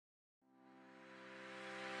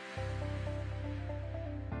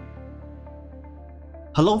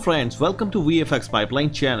Hello friends, welcome to VFX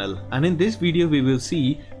Pipeline channel, and in this video we will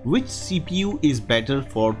see which CPU is better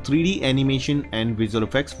for 3D animation and visual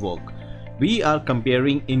effects work. We are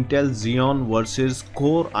comparing Intel Xeon versus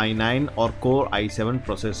Core i9 or Core i7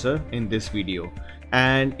 processor in this video.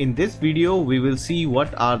 And in this video we will see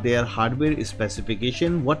what are their hardware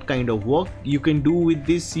specification, what kind of work you can do with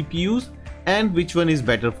these CPUs, and which one is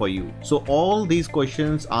better for you. So all these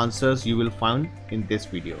questions answers you will find in this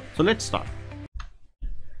video. So let's start.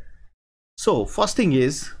 So first thing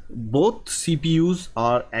is, both CPUs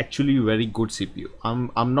are actually very good CPU.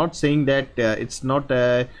 I'm not saying that it's not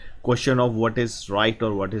a question of what is right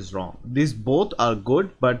or what is wrong. These both are good,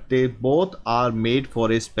 but they both are made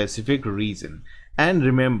for a specific reason. And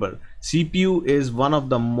remember, CPU is one of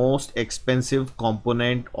the most expensive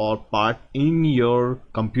component or part in your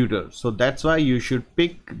computer. So that's why you should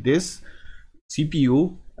pick this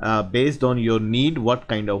CPU based on your need, what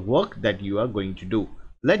kind of work that you are going to do.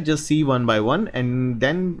 Let's just see one by one, and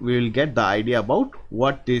then we will get the idea about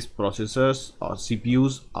what these processors or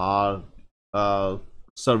CPUs are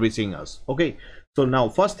servicing us. Okay, so now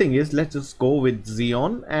first thing is, let's just go with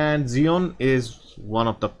Xeon. And Xeon is one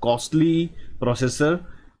of the costly processor,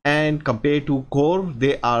 and compared to Core,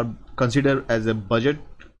 they are considered as a budget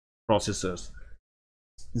processors.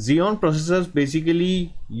 Xeon processors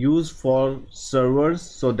basically used for servers,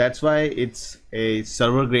 so that's why it's a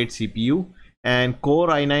server grade CPU. And Core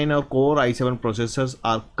i9 or Core i7 processors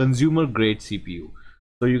are consumer grade CPU.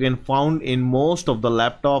 So you can find in most of the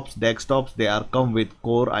laptops, desktops, they are come with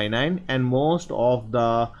Core i9, and most of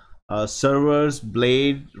the servers,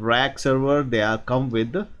 blade, rack server, they are come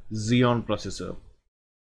with the Xeon processor.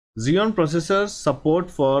 Xeon processors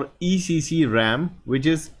support for ECC RAM, which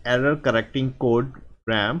is error correcting code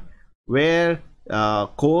RAM, where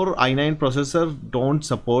Core i9 processor don't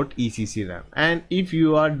support ECC RAM. And if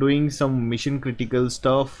you are doing some mission critical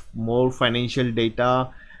stuff, more financial data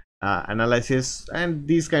analysis, and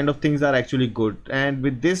these kind of things are actually good, and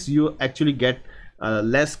with this you actually get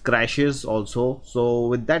less crashes also. So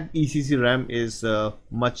with that, ECC RAM is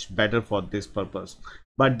much better for this purpose.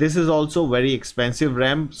 But this is also very expensive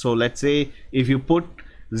RAM. So let's say if you put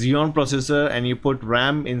Xeon processor and you put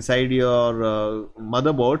RAM inside your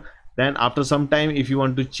motherboard, then after some time, if you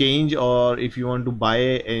want to change or if you want to buy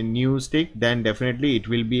a new stick, then definitely it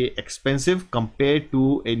will be expensive compared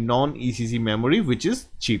to a non-ECC memory, which is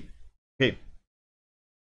cheap. Okay,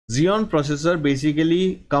 Xeon processor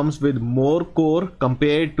basically comes with more core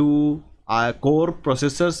compared to Core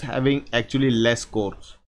processors having actually less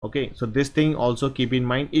cores. Okay, so this thing also keep in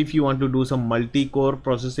mind. If you want to do some multi-core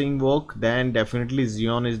processing work, then definitely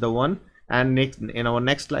Xeon is the one. And next, in our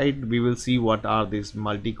next slide, we will see what are these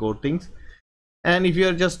multi-core things. And if you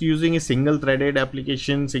are just using a single threaded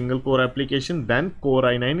application, single core application, then Core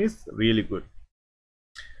i9 is really good.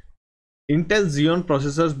 Intel Xeon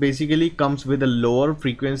processors basically comes with a lower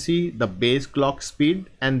frequency, the base clock speed,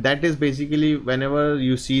 and that is basically whenever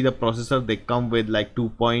you see the processor, they come with like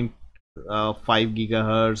 2.5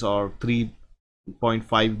 gigahertz or 3.5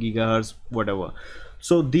 gigahertz, whatever.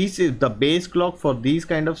 So this is the base clock for these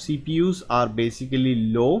kind of CPUs are basically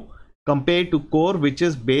low compared to Core, which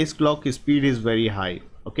is base clock speed is very high.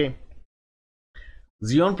 Okay,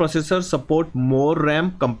 Xeon processors support more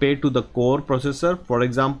RAM compared to the Core processor. For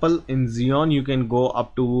example, in Xeon you can go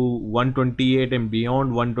up to 128 and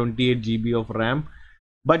beyond 128 GB of RAM,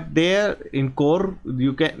 but there in Core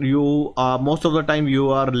you most of the time you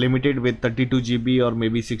are limited with 32 GB or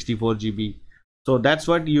maybe 64 GB. So that's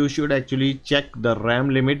what you should actually check the RAM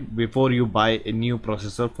limit before you buy a new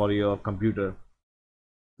processor for your computer.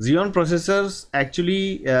 Xeon processors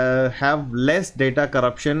actually have less data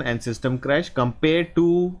corruption and system crash compared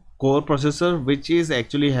to Core processor, which is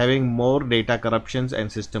actually having more data corruptions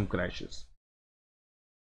and system crashes.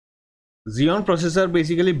 Xeon processor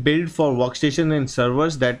basically built for workstation and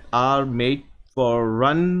servers that are made for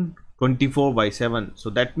run 24/7. So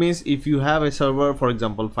that means if you have a server, for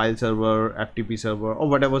example file server, FTP server, or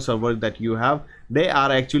whatever server that you have, they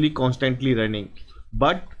are actually constantly running.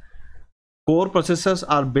 But Core processors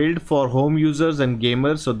are built for home users and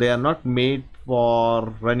gamers, so they are not made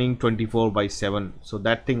for running 24/7. So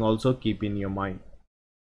that thing also keep in your mind.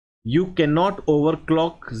 You cannot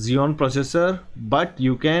overclock Xeon processor, but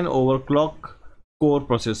you can overclock Core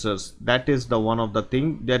processors. That is the one of the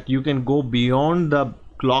thing that you can go beyond the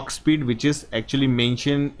clock speed, which is actually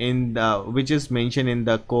mentioned in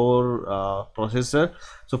the Core processor.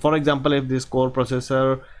 So for example, if this Core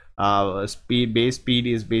processor base speed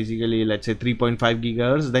is basically, let's say 3.5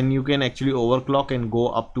 gigahertz, then you can actually overclock and go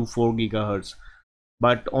up to 4 gigahertz,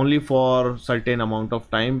 but only for certain amount of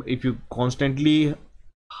time. If you constantly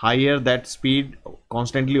higher that speed,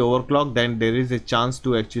 constantly overclock, then there is a chance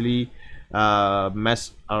to actually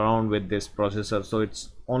mess around with this processor. So it's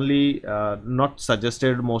only not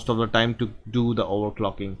suggested most of the time to do the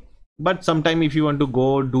overclocking. But sometime if you want to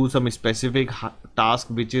go do some specific task,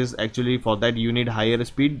 which is actually for that you need higher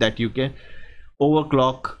speed, that you can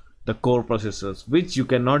overclock the core processors, which you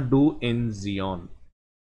cannot do in Xeon.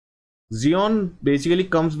 Xeon basically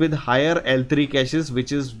comes with higher L3 caches,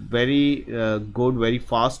 which is very good, very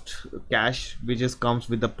fast cache, which is comes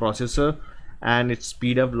with the processor, and it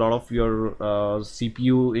speed up a lot of your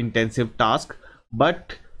CPU intensive task.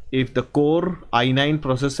 But if the core i9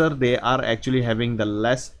 processor, they are actually having the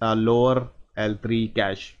less lower L3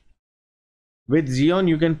 cache. With Xeon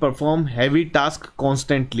you can perform heavy tasks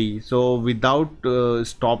constantly, so without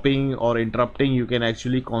stopping or interrupting, you can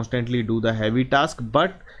actually constantly do the heavy task.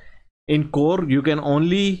 But in core you can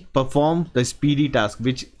only perform the speedy task,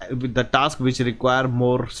 which with the task which require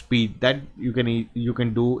more speed, that you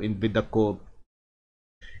can do in with the core.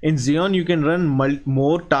 In Xeon you can run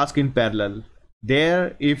more tasks in parallel.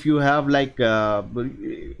 There, if you have like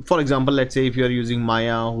for example, let's say if you are using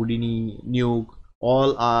Maya, Houdini, Nuke,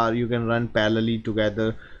 all are you can run parallelly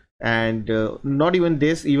together. And not even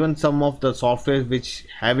this, even some of the software which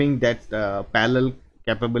having that parallel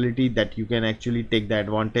capability, that you can actually take the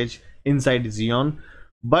advantage inside Xeon.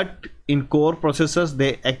 But in core processors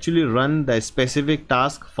they actually run the specific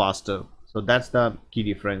task faster, so that's the key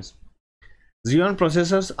difference. Xeon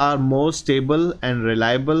processors are more stable and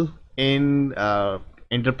reliable in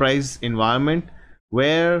enterprise environment,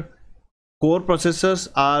 where core processors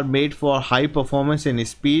are made for high performance and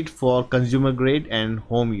speed for consumer grade and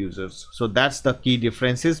home users. So that's the key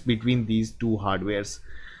differences between these two hardwares.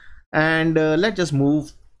 And let's just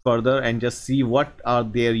move further and just see what are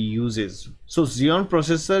their uses. So Xeon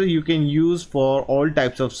processor you can use for all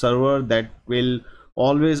types of server that will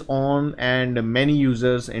always on, and many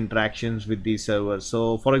users interactions with these servers.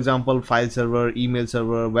 So for example, file server, email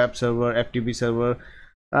server, web server, FTP server,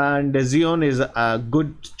 and Xeon is a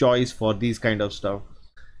good choice for these kind of stuff.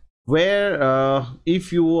 Where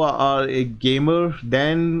if you are a gamer,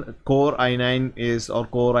 then core i9 is, or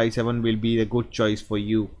core i7 will be a good choice for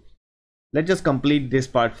you. Let's just complete this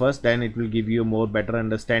part first, then it will give you more better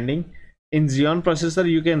understanding. In Xeon processor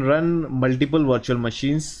you can run multiple virtual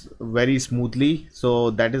machines very smoothly. So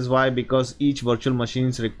that is why, because each virtual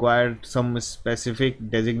machines required some specific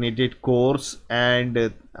designated cores and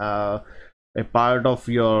a part of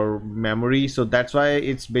your memory. So that's why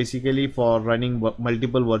it's basically for running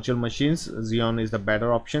multiple virtual machines, Xeon is the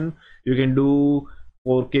better option. You can do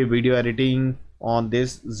 4K video editing on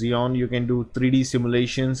this Xeon. You can do 3D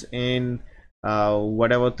simulations in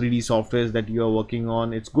whatever 3D softwares that you are working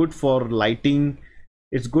on. It's good for lighting,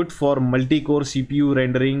 it's good for multi-core CPU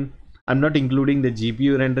rendering. I'm not including the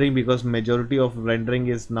GPU rendering because majority of rendering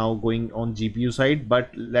is now going on GPU side,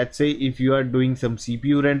 but let's say if you are doing some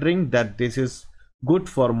CPU rendering, that this is good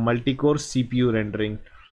for multi-core CPU rendering.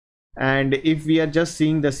 And if we are just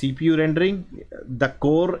seeing the CPU rendering, the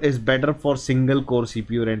core is better for single core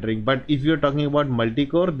CPU rendering. But if you're talking about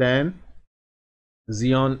multi-core, then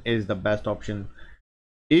Xeon is the best option.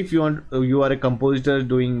 If you are a compositor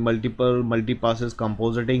doing multi-passes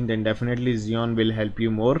compositing, then definitely Xeon will help you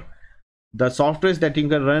more. The softwares that you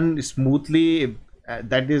can run smoothly,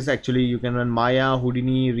 that is actually you can run Maya,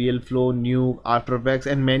 Houdini, RealFlow, Nuke, After Effects,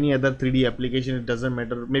 and many other 3D applications. It doesn't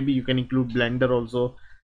matter, maybe you can include Blender also.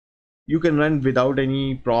 You can run without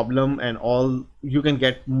any problem, and all you can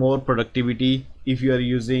get more productivity if you are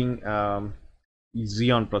using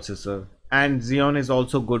Xeon processor. And Xeon is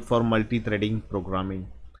also good for multi-threading programming,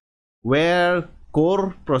 where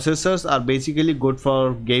core processors are basically good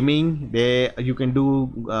for gaming. You can do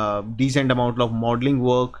decent amount of modeling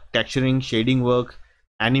work, texturing, shading work,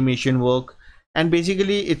 animation work, and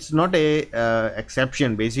basically it's not a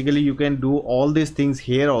exception. Basically you can do all these things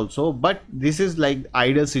here also, but this is like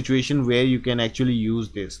ideal situation where you can actually use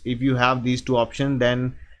this. If you have these two options,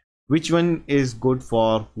 then which one is good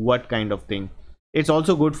for what kind of thing? It's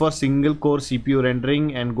also good for single core CPU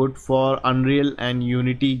rendering and good for Unreal and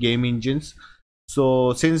Unity game engines.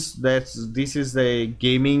 So since this is a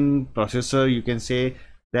gaming processor, you can say,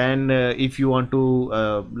 then if you want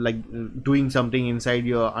to like doing something inside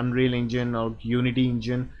your Unreal engine or Unity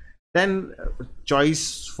engine, then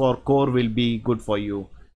choice for core will be good for you.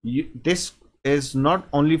 This is not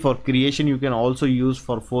only for creation, you can also use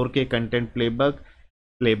for 4K content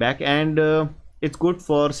playback, and it's good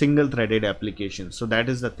for single threaded applications. So that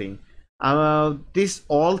is the thing. This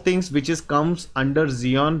all things which is comes under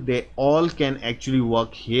Xeon, they all can actually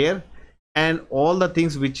work here. and all the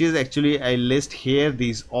things which is actually I list here,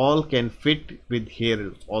 these all can fit with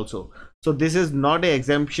here also. So this is not a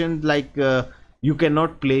exemption like you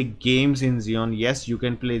cannot play games in Xeon. Yes, you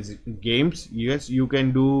can play games. Yes, you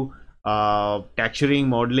can do texturing,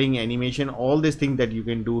 modeling, animation, all these things that you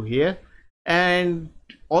can do here. And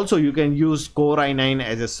also you can use Core i9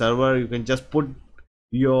 as a server. You can just put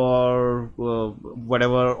your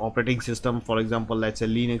whatever operating system, for example, let's say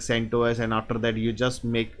Linux, CentOS, and after that you just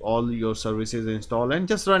make all your services install and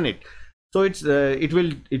just run it. So it's it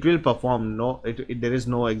will perform. No, there is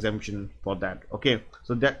no exemption for that. Okay,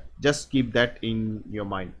 so that, just keep that in your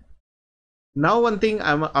mind. Now one thing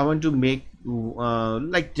I want to make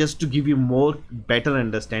like just to give you more better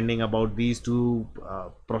understanding about these two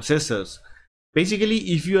processors. Basically,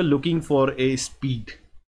 if you are looking for a speed,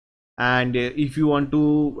 and if you want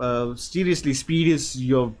to seriously, speed is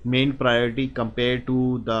your main priority compared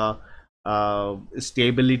to the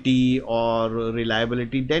stability or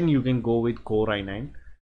reliability, then you can go with Core i9.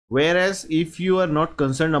 Whereas if you are not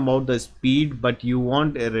concerned about the speed but you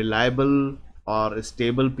want a reliable or a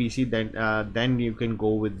stable PC, then you can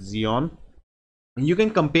go with Xeon. You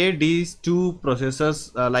can compare these two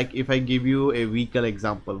processors, like if I give you a vehicle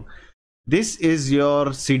example, this is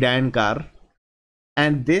your sedan car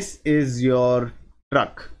and this is your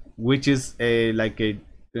truck, which is a like a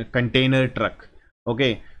container truck.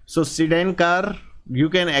 Okay, so sedan car, you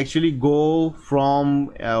can actually go from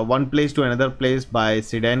one place to another place by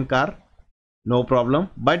sedan car, no problem,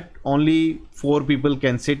 but only 4 people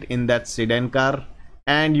can sit in that sedan car.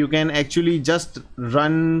 And you can actually just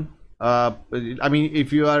run I mean,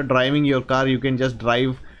 if you are driving your car, you can just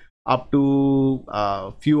drive up to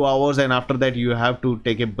few hours, and after that you have to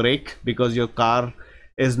take a break because your car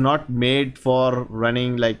is not made for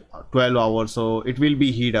running like 12 hours, so it will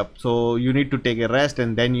be heat up, so you need to take a rest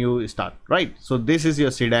and then you start, right? So this is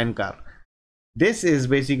your sedan car. This is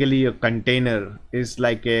basically a container, is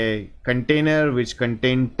like a container which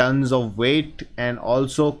contain tons of weight and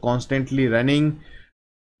also constantly running,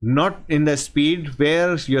 not in the speed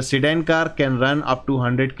where your sedan car can run up to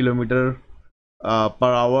 100 km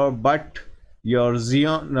per hour, but your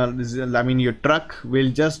Xeon, I mean your truck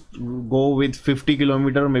will just go with 50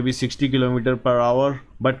 km, maybe 60 km per hour,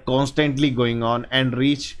 but constantly going on and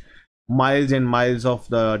reach miles and miles of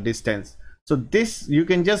the distance. So this, you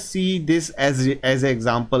can just see this as an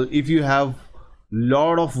example. If you have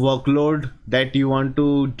lot of workload that you want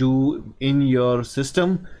to do in your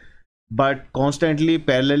system, but constantly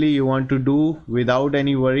parallelly you want to do without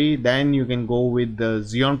any worry, then you can go with the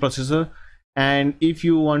Xeon processor. And if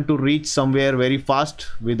you want to reach somewhere very fast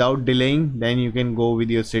without delaying, then you can go with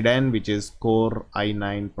your sedan, which is Core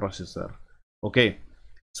i9 processor. Okay,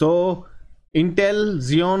 so Intel,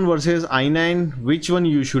 Xeon versus i9, which one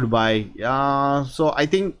you should buy? So I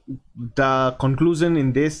think the conclusion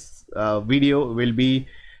in this video will be,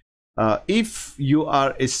 if you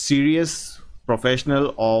are a serious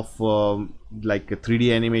professional of like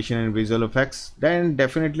 3D animation and visual effects, then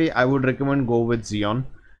definitely I would recommend go with Xeon,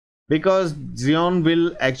 because Xeon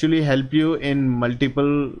will actually help you in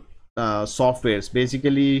multiple softwares.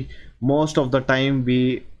 Basically, most of the time,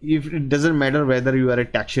 if it doesn't matter whether you are a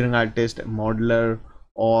texturing artist, a modeler,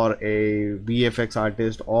 or a VFX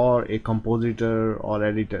artist, or a compositor or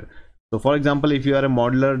editor. So for example, if you are a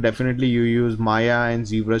modeler, definitely you use Maya and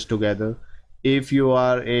ZBrush together. If you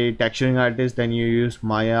are a texturing artist, then you use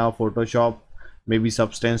Maya, Photoshop, maybe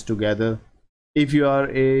Substance together. If you are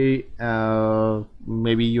a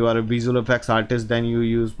maybe you are a visual effects artist, then you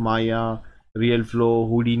use Maya, RealFlow,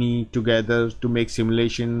 Houdini together to make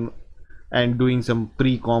simulation and doing some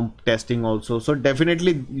pre-comp testing also. So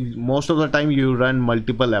definitely most of the time you run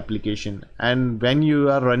multiple application, and when you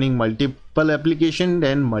are running multiple application,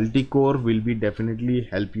 then multi-core will be definitely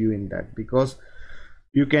help you in that, because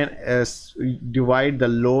you can divide the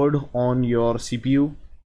load on your CPU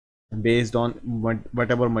based on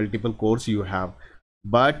whatever multiple cores you have.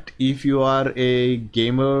 But if you are a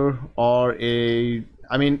gamer or a,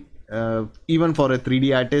 I mean, even for a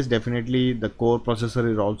 3D artist, definitely the core processor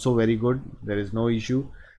is also very good, there is no issue.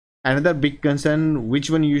 Another big concern which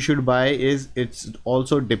one you should buy is, it's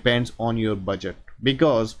also depends on your budget,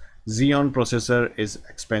 because Xeon processor is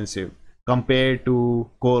expensive compared to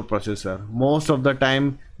core processor. Most of the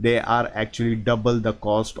time they are actually double the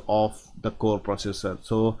cost of the core processor.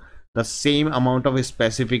 So the same amount of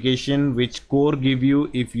specification which core give you,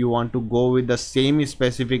 if you want to go with the same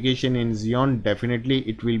specification in Xeon, definitely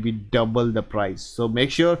it will be double the price. So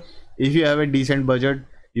make sure, if you have a decent budget,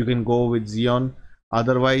 you can go with Xeon.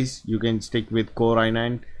 Otherwise you can stick with Core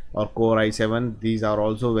i9 or Core i7. These are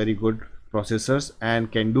also very good processors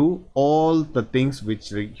and can do all the things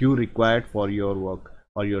which you required for your work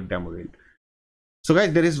or your demo reel. So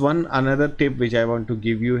guys, there is one another tip which I want to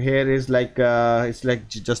give you here is like it's like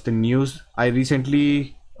just a news. I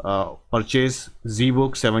recently purchased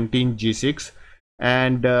ZBook 17 G6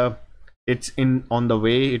 and it's in on the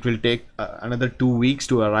way. It will take another 2 weeks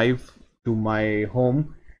to arrive to my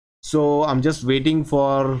home. So I'm just waiting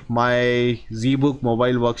for my ZBook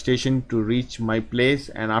mobile workstation to reach my place,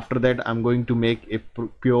 and after that I'm going to make a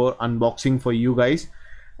pure unboxing for you guys.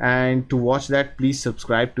 And to watch that, please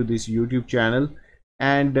subscribe to this YouTube channel.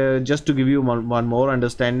 And just to give you one more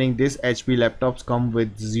understanding, this HP laptops come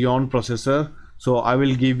with Xeon processor, so I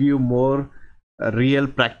will give you more real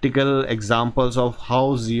practical examples of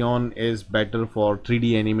how Xeon is better for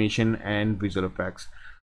 3D animation and visual effects.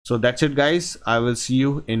 So that's it guys, I will see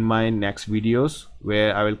you in my next videos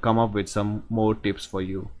where I will come up with some more tips for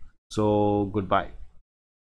you. So goodbye.